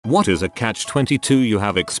What is a catch-22 you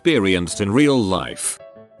have experienced in real life?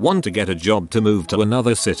 Want to get a job to move to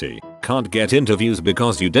another city, can't get interviews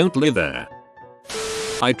because you don't live there.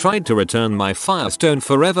 I tried to return my Firestone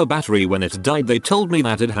Forever battery when it died. They told me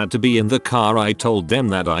that it had to be in the car. I told them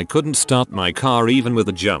that I couldn't start my car even with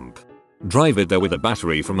a jump. Drive it there with a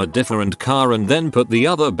battery from a different car and then put the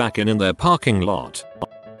other back in their parking lot.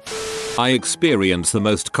 I experienced the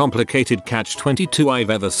most complicated catch-22 I've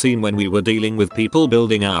ever seen when we were dealing with people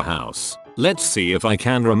building our house. Let's see if I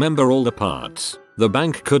can remember all the parts. The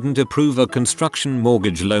bank couldn't approve a construction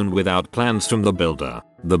mortgage loan without plans from the builder.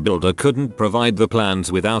 The builder couldn't provide the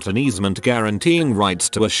plans without an easement guaranteeing rights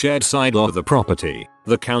to a shared side of the property.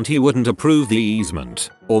 The county wouldn't approve the easement,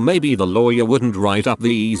 or maybe the lawyer wouldn't write up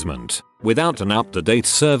the easement without an up-to-date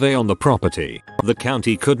survey on the property. The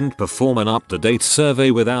county couldn't perform an up-to-date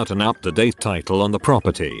survey without an up-to-date title on the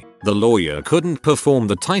property. The lawyer couldn't perform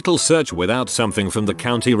the title search without something from the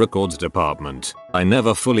county records department. I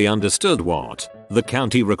never fully understood what. The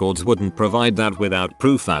county records wouldn't provide that without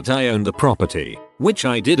proof that I owned the property, which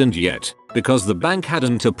I didn't yet, because the bank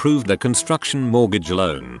hadn't approved a construction mortgage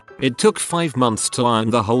loan. It took 5 months to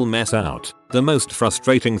iron the whole mess out. The most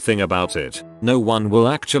frustrating thing about it, no one will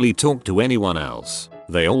actually talk to anyone else.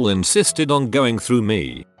 They all insisted on going through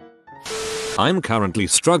me. I'm currently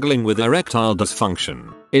struggling with erectile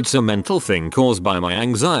dysfunction. It's a mental thing caused by my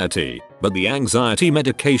anxiety, but the anxiety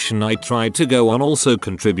medication I tried to go on also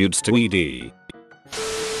contributes to ED.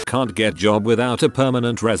 Can't get job without a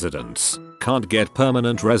permanent residence. Can't get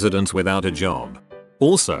permanent residence without a job.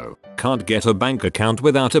 Also, can't get a bank account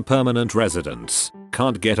without a permanent residence.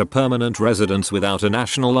 Can't get a permanent residence without a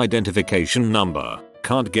national identification number.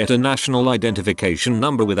 Can't get a national identification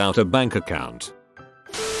number without a bank account.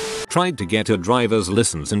 Tried to get a driver's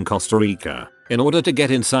license in Costa Rica. In order to get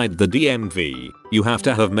inside the DMV, you have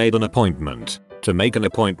to have made an appointment. To make an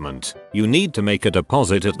appointment, you need to make a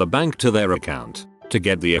deposit at the bank to their account. To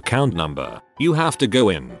get the account number, you have to go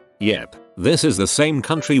in. Yep, this is the same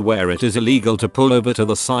country where it is illegal to pull over to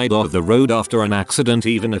the side of the road after an accident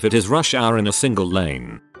even if it is rush hour in a single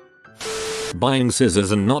lane. Buying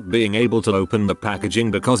scissors and not being able to open the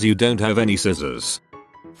packaging because you don't have any scissors.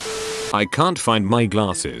 I can't find my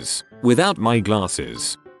glasses. Without my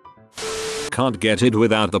glasses. Can't get it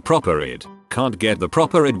without the proper ID. Can't get the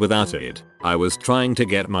proper ID without it. I was trying to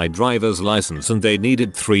get my driver's license and they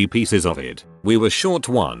needed 3 pieces of it. We were short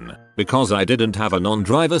 1 because I didn't have a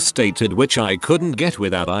non-driver stated which I couldn't get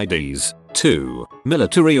without IDs. 2.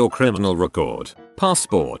 Military or criminal record,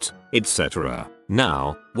 passport, etc.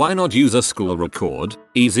 Now, why not use a school record?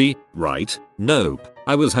 Easy, right? Nope.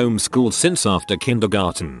 I was homeschooled since after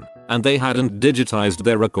kindergarten, and they hadn't digitized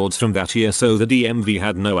their records from that year, so the DMV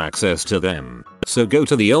had no access to them. So go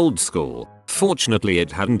to the old school. Fortunately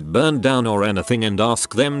it hadn't burned down or anything, and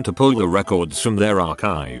ask them to pull the records from their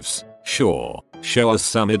archives. Sure, show us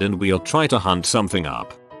some ID and we'll try to hunt something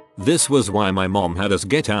up. This was why my mom had us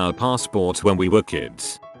get our passports when we were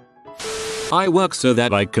kids. I work so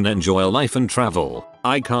that I can enjoy life and travel.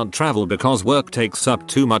 I can't travel because work takes up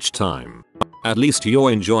too much time. At least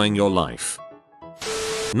you're enjoying your life.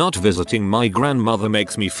 Not visiting my grandmother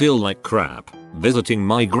makes me feel like crap. Visiting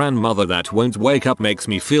my grandmother that won't wake up makes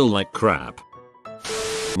me feel like crap.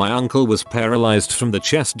 My uncle was paralyzed from the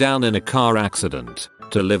chest down in a car accident.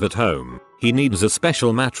 To live at home, he needs a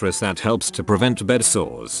special mattress that helps to prevent bed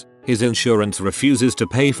sores. His insurance refuses to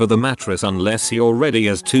pay for the mattress unless he already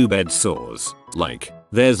has 2 bed sores. Like,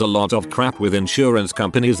 there's a lot of crap with insurance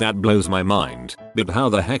companies that blows my mind. But how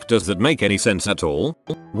the heck does that make any sense at all?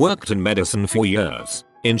 Worked in medicine for years.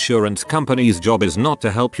 Insurance companies' job is not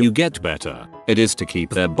to help you get better. It is to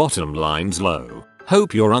keep their bottom lines low.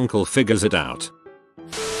 Hope your uncle figures it out.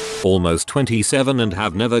 Almost 27 and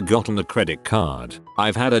have never gotten a credit card.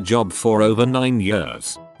 I've had a job for over 9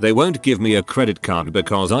 years. They won't give me a credit card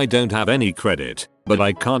because I don't have any credit, but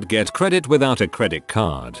I can't get credit without a credit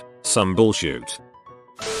card. Some bullshit.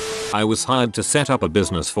 I was hired to set up a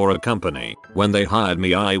business for a company. When they hired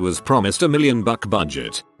me I was promised $1 million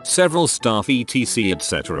budget, several staff etc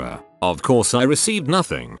etc. Of course I received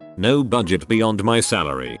nothing. No budget beyond my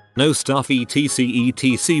salary. No staff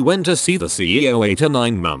etc. Went to see the CEO 8 or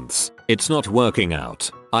 9 months. It's not working out.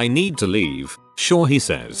 I need to leave. Sure, he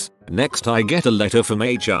says. Next I get a letter from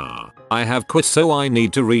HR. I have quit, so I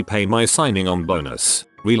need to repay my signing on bonus,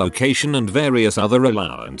 relocation and various other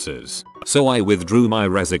allowances. So I withdrew my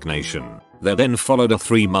resignation. There then followed a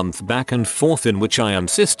 3-month back and forth in which I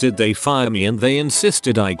insisted they fire me and they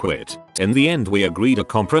insisted I quit. In the end we agreed a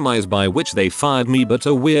compromise by which they fired me, but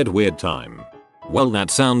a weird time. Well,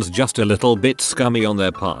 that sounds just a little bit scummy on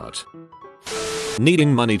their part.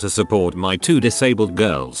 Needing money to support my 2 disabled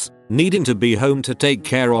girls. Needing to be home to take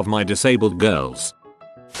care of my disabled girls.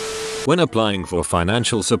 When applying for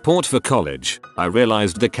financial support for college, I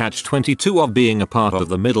realized the catch-22 of being a part of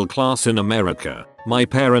the middle class in America. My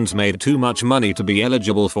parents made too much money to be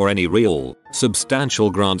eligible for any real,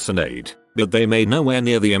 substantial grants and aid, but they made nowhere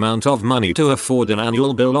near the amount of money to afford an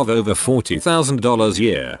annual bill of over $40,000 a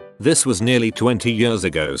year. This was nearly 20 years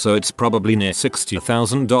ago, so it's probably near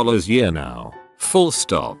 $60,000 a year now. Full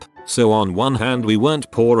stop. So on one hand we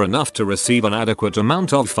weren't poor enough to receive an adequate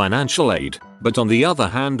amount of financial aid, but on the other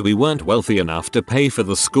hand we weren't wealthy enough to pay for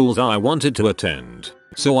the schools I wanted to attend.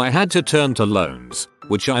 So I had to turn to loans,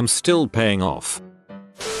 which I'm still paying off.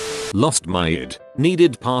 Lost my ID.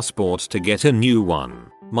 Needed passport to get a new one.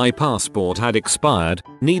 My passport had expired,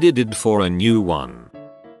 needed it for a new one.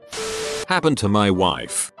 Happened to my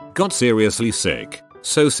wife. Got seriously sick.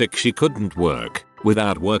 So sick she couldn't work.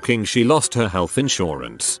 Without working she lost her health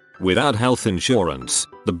insurance. Without health insurance,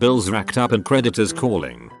 the bills racked up and creditors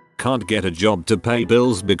calling. Can't get a job to pay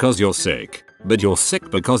bills because you're sick. But you're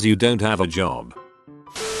sick because you don't have a job.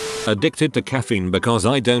 Addicted to caffeine because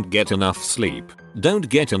I don't get enough sleep. Don't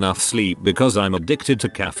get enough sleep because I'm addicted to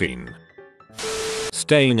caffeine.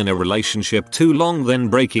 Staying in a relationship too long then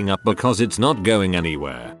breaking up because it's not going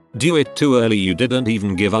anywhere. Do it too early, you didn't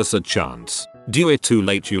even give us a chance. Do it too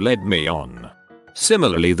late, you led me on.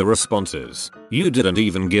 Similarly the responses. You didn't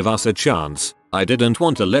even give us a chance. I didn't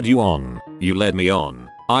want to let you on. You led me on.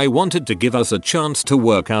 I wanted to give us a chance to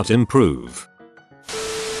work out, improve.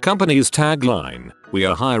 Company's tagline. We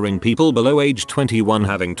are hiring people below age 21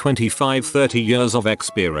 having 25-30 years of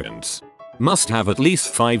experience. Must have at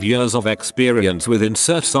least 5 years of experience with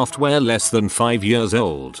insert software less than 5 years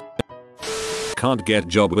old. Can't get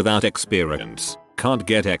job without experience. Can't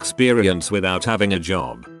get experience without having a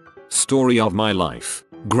job. Story of my life.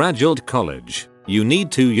 Graduate college. You need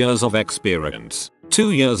 2 years of experience.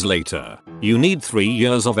 2 years later, you need 3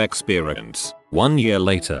 years of experience. 1 year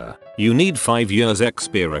later, you need 5 years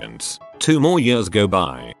experience. 2 more years go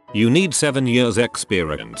by, you need 7 years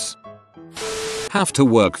experience. Have to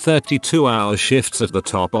work 32-hour shifts at the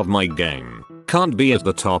top of my game. Can't be at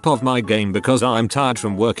the top of my game because I'm tired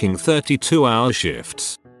from working 32-hour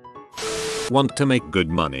shifts. Want to make good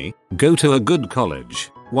money? Go to a good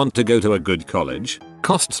college. Want to go to a good college?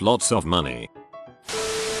 Costs lots of money.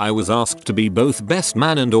 I was asked to be both best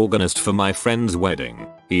man and organist for my friend's wedding.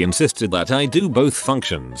 He insisted that I do both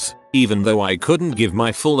functions, even though I couldn't give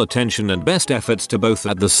my full attention and best efforts to both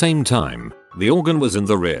at the same time. The organ was in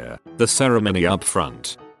the rear, the ceremony up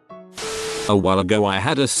front. A while ago I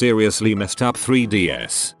had a seriously messed up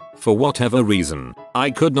 3DS. For whatever reason,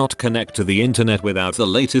 I could not connect to the internet without the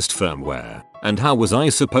latest firmware. And how was I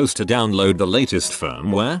supposed to download the latest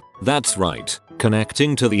firmware? That's right,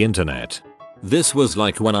 connecting to the internet. This was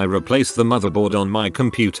like when I replaced the motherboard on my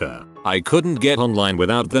computer. I couldn't get online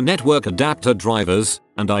without the network adapter drivers,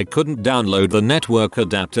 and I couldn't download the network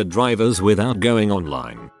adapter drivers without going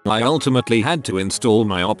online. I ultimately had to install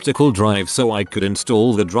my optical drive so I could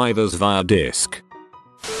install the drivers via disk.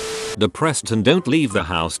 Depressed and don't leave the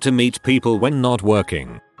house to meet people when not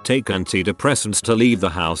working. Take antidepressants to leave the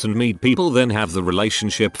house and meet people, then have the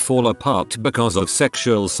relationship fall apart because of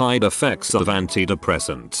sexual side effects of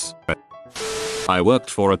antidepressants. I worked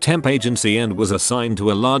for a temp agency and was assigned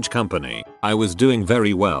to a large company. I was doing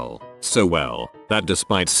very well. So well, that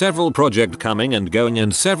despite several projects coming and going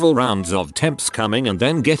and several rounds of temps coming and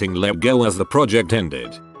then getting let go as the project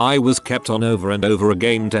ended, I was kept on over and over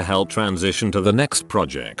again to help transition to the next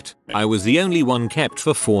project. I was the only one kept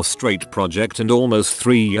for 4 straight projects and almost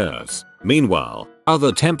 3 years. Meanwhile,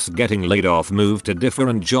 other temps getting laid off moved to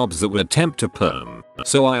different jobs that were temp to perm.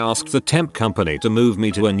 So I asked the temp company to move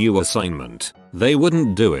me to a new assignment. They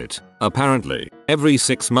wouldn't do it. Apparently, every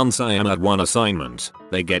 6 months I am at one assignment.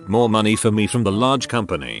 They get more money for me from the large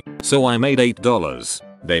company. So I made $8.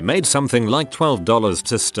 They made something like $12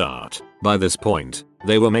 to start. By this point,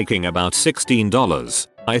 they were making about $16,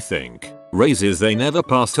 I think. Raises they never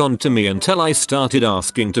passed on to me until I started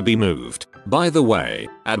asking to be moved. By the way,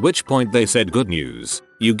 at which point they said, good news,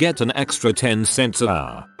 you get an extra 10 cents an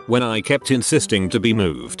hour. When I kept insisting to be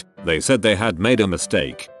moved, they said they had made a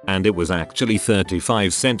mistake, and it was actually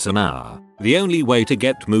 35 cents an hour. The only way to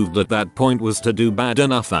get moved at that point was to do bad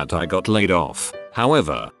enough that I got laid off.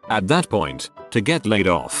 However, at that point, to get laid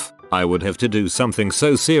off, I would have to do something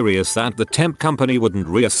so serious that the temp company wouldn't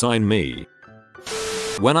reassign me.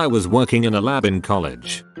 When I was working in a lab in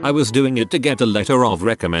college, I was doing it to get a letter of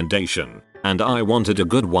recommendation, and I wanted a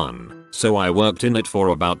good one, so I worked in it for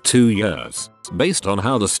about 2 years. Based on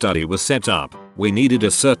how the study was set up, We needed a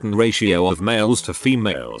certain ratio of males to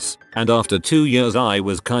females, and after 2 years I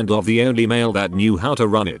was kind of the only male that knew how to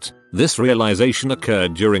run it. This realization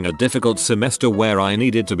occurred during a difficult semester where I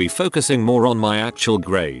needed to be focusing more on my actual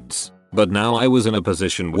grades. But now I was in a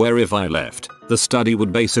position where if I left, the study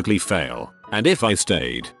would basically fail, and if I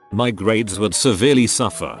stayed, my grades would severely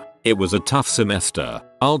suffer. It was a tough semester,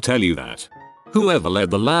 I'll tell you that. Whoever led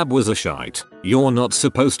the lab was a shite. You're not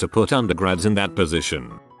supposed to put undergrads in that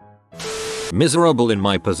position. Miserable in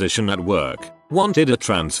my position at work, wanted a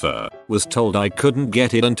transfer, was told I couldn't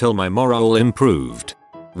get it until my morale improved.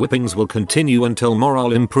 Whippings will continue until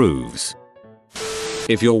morale improves.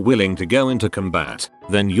 If you're willing to go into combat,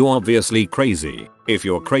 then you're obviously crazy. If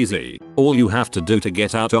you're crazy, all you have to do to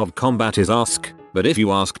get out of combat is ask, but if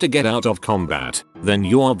you ask to get out of combat, then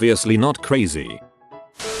you're obviously not crazy.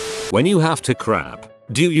 When you have to crap,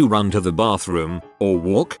 do you run to the bathroom or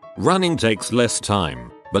walk? Running takes less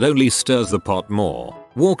time, but only stirs the pot more.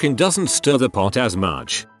 Walking doesn't stir the pot as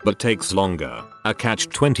much, but takes longer. A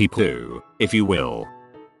catch-22, if you will.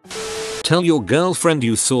 Tell your girlfriend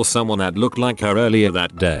you saw someone that looked like her earlier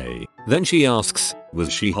that day. Then she asks, was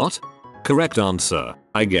she hot? Correct answer,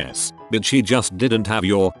 I guess, but she just didn't have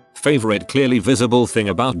your favorite clearly visible thing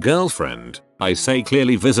about girlfriend. I say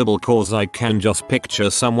clearly visible cause I can just picture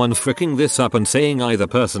someone fricking this up and saying either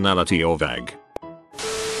personality or vague.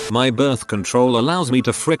 My birth control allows me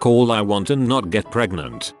to frick all I want and not get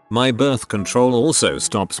pregnant. My birth control also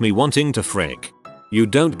stops me wanting to frick. You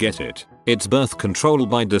don't get it. It's birth control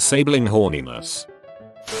by disabling horniness.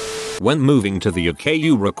 When moving to the UK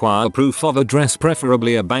you require proof of address,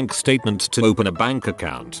 preferably a bank statement to open a bank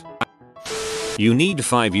account. You need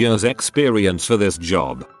 5 years experience for this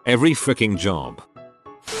job, every freaking job.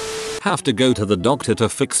 Have to go to the doctor to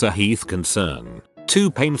fix a health concern. Too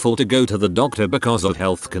painful to go to the doctor because of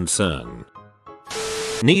health concern.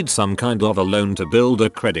 Need some kind of a loan to build a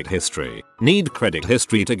credit history. Need credit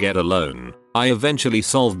history to get a loan. I eventually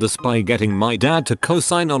solved this by getting my dad to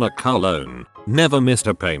co-sign on a car loan. Never missed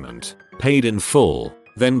a payment. Paid in full.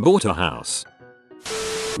 Then bought a house.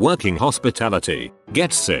 Working hospitality.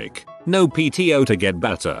 Get sick. No PTO to get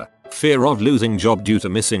better. Fear of losing job due to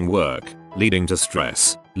missing work. Leading to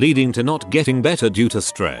stress. Leading to not getting better due to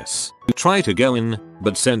stress. Try to go in,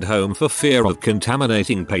 but send home for fear of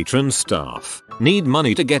contaminating patron staff. Need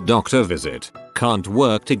money to get doctor visit. Can't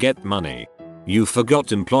work to get money. You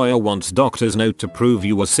forgot employer wants doctor's note to prove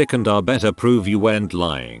you were sick and are better prove you weren't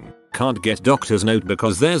lying. Can't get doctor's note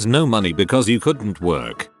because there's no money because you couldn't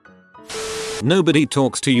work. Nobody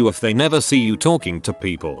talks to you if they never see you talking to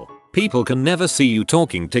people. People can never see you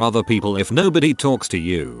talking to other people if nobody talks to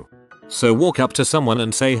you. So walk up to someone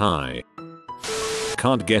and say hi.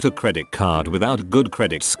 Can't get a credit card without good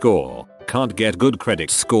credit score. Can't get good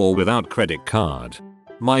credit score without credit card.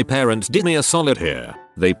 My parents did me a solid here.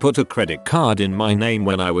 They put a credit card in my name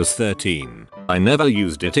when I was 13. I never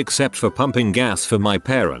used it except for pumping gas for my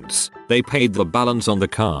parents. They paid the balance on the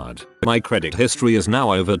card. My credit history is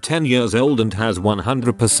now over 10 years old and has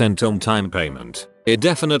 100% on time payment. It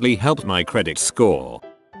definitely helped my credit score.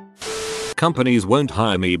 Companies won't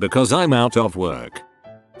hire me because I'm out of work.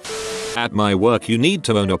 At my work you need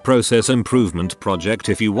to own a process improvement project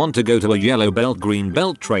if you want to go to a yellow belt green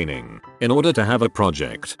belt training. In order to have a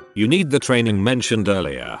project, you need the training mentioned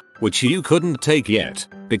earlier, which you couldn't take yet,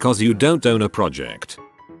 because you don't own a project.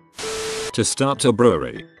 To start a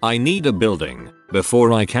brewery, I need a building,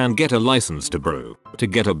 before I can get a license to brew. To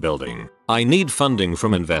get a building, I need funding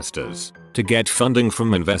from investors. To get funding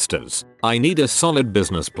from investors, I need a solid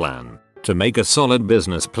business plan. To make a solid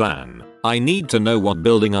business plan, I need to know what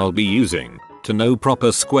building I'll be using, to know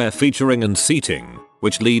proper square featuring and seating,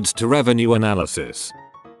 which leads to revenue analysis.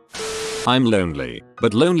 I'm lonely,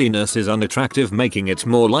 but loneliness is unattractive, making it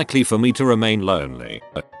more likely for me to remain lonely.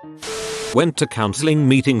 Went to counseling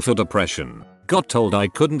meeting for depression. Got told I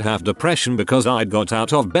couldn't have depression because I'd got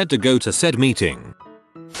out of bed to go to said meeting.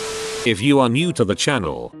 If you are new to the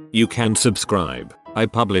channel, you can subscribe. I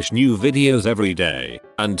publish new videos every day.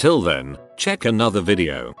 Until then, check another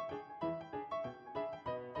video.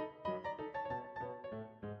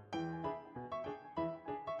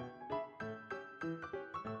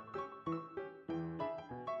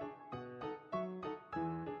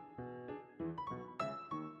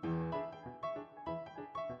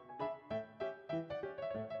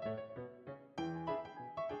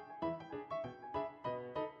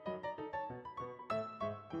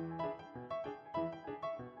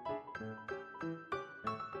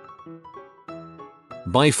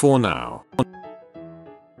 Bye for now.